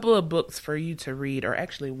a couple of books for you to read, or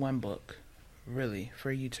actually one book really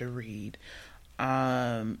for you to read,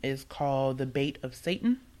 is called The Bait of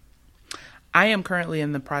Satan. I am currently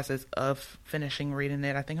in the process of finishing reading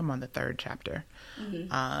it. I think I'm on the 3rd chapter.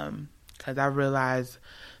 Mm-hmm. 'Cause I realize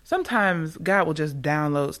sometimes God will just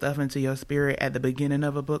download stuff into your spirit at the beginning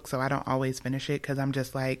of a book. So I don't always finish it, 'cause I'm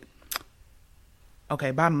just like,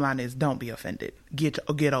 okay, bottom line is don't be offended. Get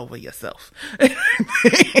over yourself.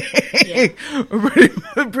 Yeah.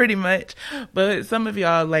 pretty much. But some of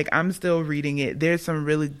y'all, like, I'm still reading it. There's some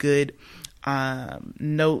really good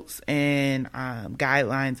notes and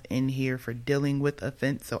guidelines in here for dealing with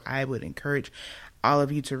offense, so I would encourage all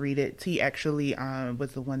of you to read it. T actually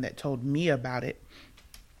was the one that told me about it,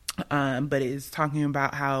 but it's talking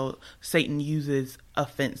about how Satan uses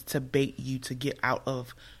offense to bait you to get out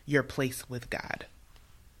of your place with God.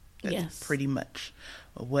 That's pretty much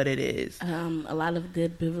what it is. A lot of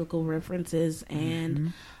good biblical references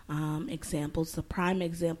and examples. The prime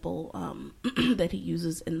example that he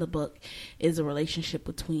uses in the book is a relationship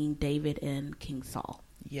between David and King Saul.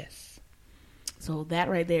 Yes. So that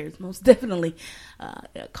right there is most definitely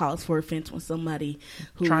calls for offense when somebody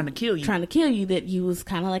who trying to kill you that you was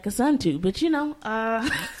kind of like a son to. But yeah.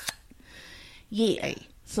 Hey.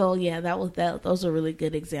 So yeah, those are really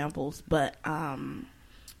good examples. But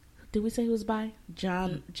did we say who was by?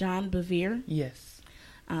 John Bevere? Yes.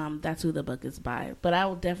 That's who the book is by. But I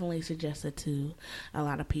will definitely suggest it to a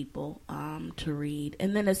lot of people to read.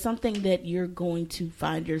 And then it's something that you're going to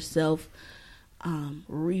find yourself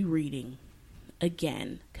rereading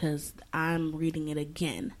again, because I'm reading it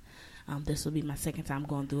again This will be my second time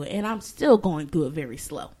going through it, and I'm still going through it very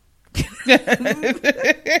slow.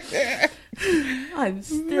 I'm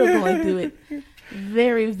still going through it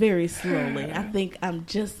very, very slowly. I think I'm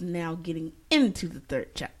just now getting into the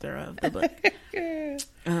third chapter of the book.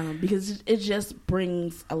 Because it just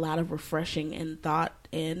brings a lot of refreshing and thought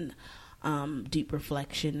and deep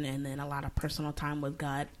reflection, and then a lot of personal time with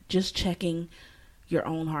God. Just checking your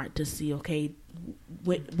own heart to see, okay,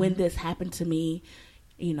 when this happened to me,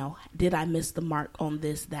 did I miss the mark on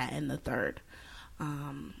this, that, and the third?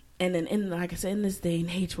 And then, like I said, in this day and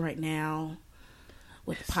age right now,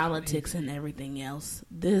 with it's politics and everything else,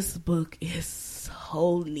 this book is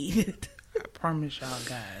so needed. I promise y'all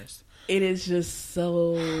guys. It is just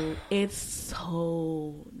it's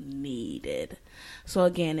so needed. So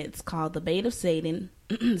again, it's called The Bait of Satan,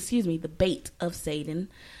 The Bait of Satan,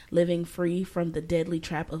 Living Free from the Deadly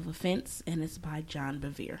Trap of Offense, and it's by John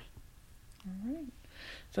Bevere. All right.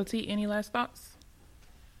 So T, any last thoughts?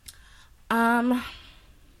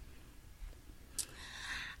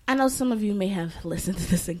 I know some of you may have listened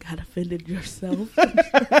to this and got offended yourself.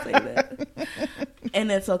 Say that.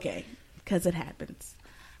 And it's okay, because it happens.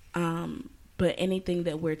 But anything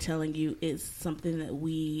that we're telling you is something that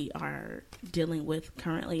we are dealing with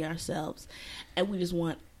currently ourselves. And we just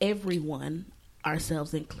want everyone,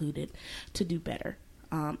 ourselves included, to do better.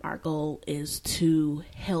 Our goal is to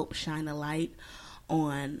help shine a light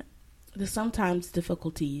on the sometimes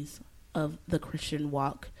difficulties of the Christian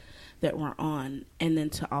walk that we're on, and then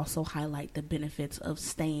to also highlight the benefits of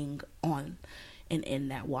staying on and in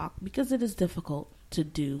that walk, because it is difficult to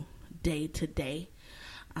do day to day.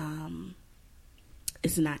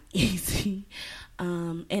 It's not easy,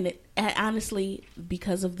 and it honestly,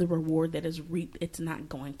 because of the reward that is reaped, it's not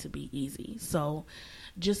going to be easy. So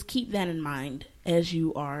just keep that in mind as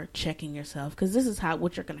you are checking yourself, because this is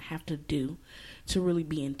what you're going to have to do to really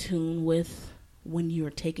be in tune with when you're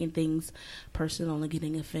taking things personal and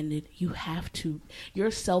getting offended. You have to, your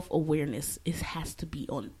self-awareness has to be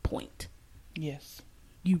on point. Yes.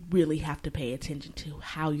 You really have to pay attention to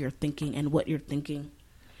how you're thinking and what you're thinking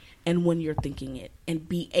and when you're thinking it, and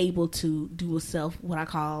be able to do what I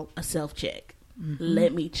call a self-check. Mm-hmm.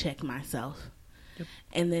 Let me check myself. Yep.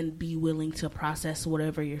 And then be willing to process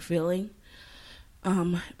whatever you're feeling.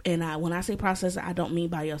 And when I say process, I don't mean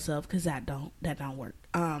by yourself, because that don't work.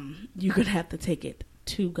 You're going to have to take it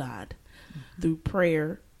to God through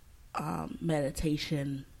prayer,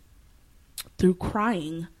 meditation, through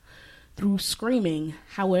crying, through screaming.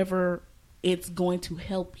 However it's going to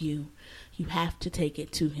help you, you have to take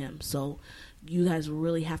it to Him. So you guys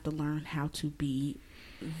really have to learn how to be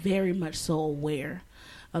very much so aware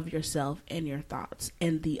of yourself and your thoughts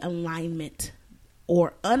and the alignment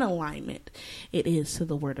or unalignment it is to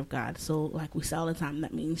the Word of God. So like we say all the time,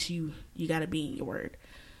 that means you got to be in your Word.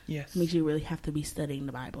 Yes. It means you really have to be studying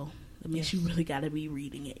the Bible. It means you really got to be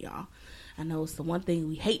reading it, y'all. I know it's the one thing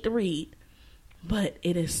we hate to read, but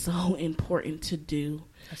it is so important to do.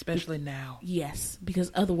 Especially now. Yes,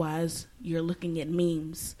 because otherwise you're looking at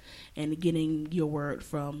memes and getting your word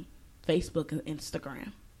from Facebook and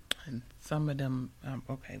Instagram. And some of them,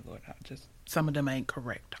 okay, Lord, some of them ain't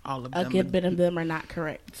correct. All of them. A good bit of them are not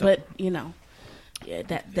correct. So, but, yeah,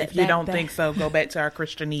 if you don't think so, go back to our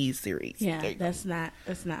Christianese series. Yeah, that's not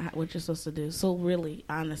what you're supposed to do. So really,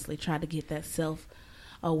 honestly, try to get that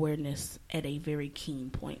self-awareness at a very keen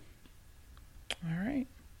point. All right.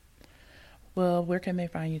 Well, where can they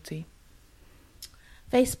find you, T?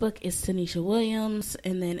 Facebook is Tanisha Williams,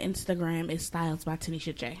 and then Instagram is Styles by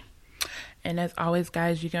Tanisha J. And as always,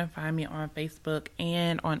 guys, you can find me on Facebook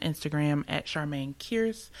and on Instagram at Charmaine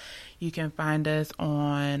Kears. You can find us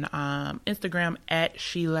on Instagram at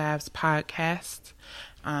She Laughs Podcast,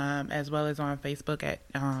 as well as on Facebook at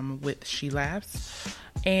with She Laughs.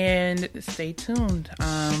 And stay tuned.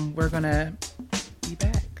 We're going to be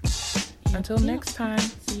back. Until next time.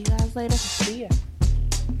 See you guys later. See ya.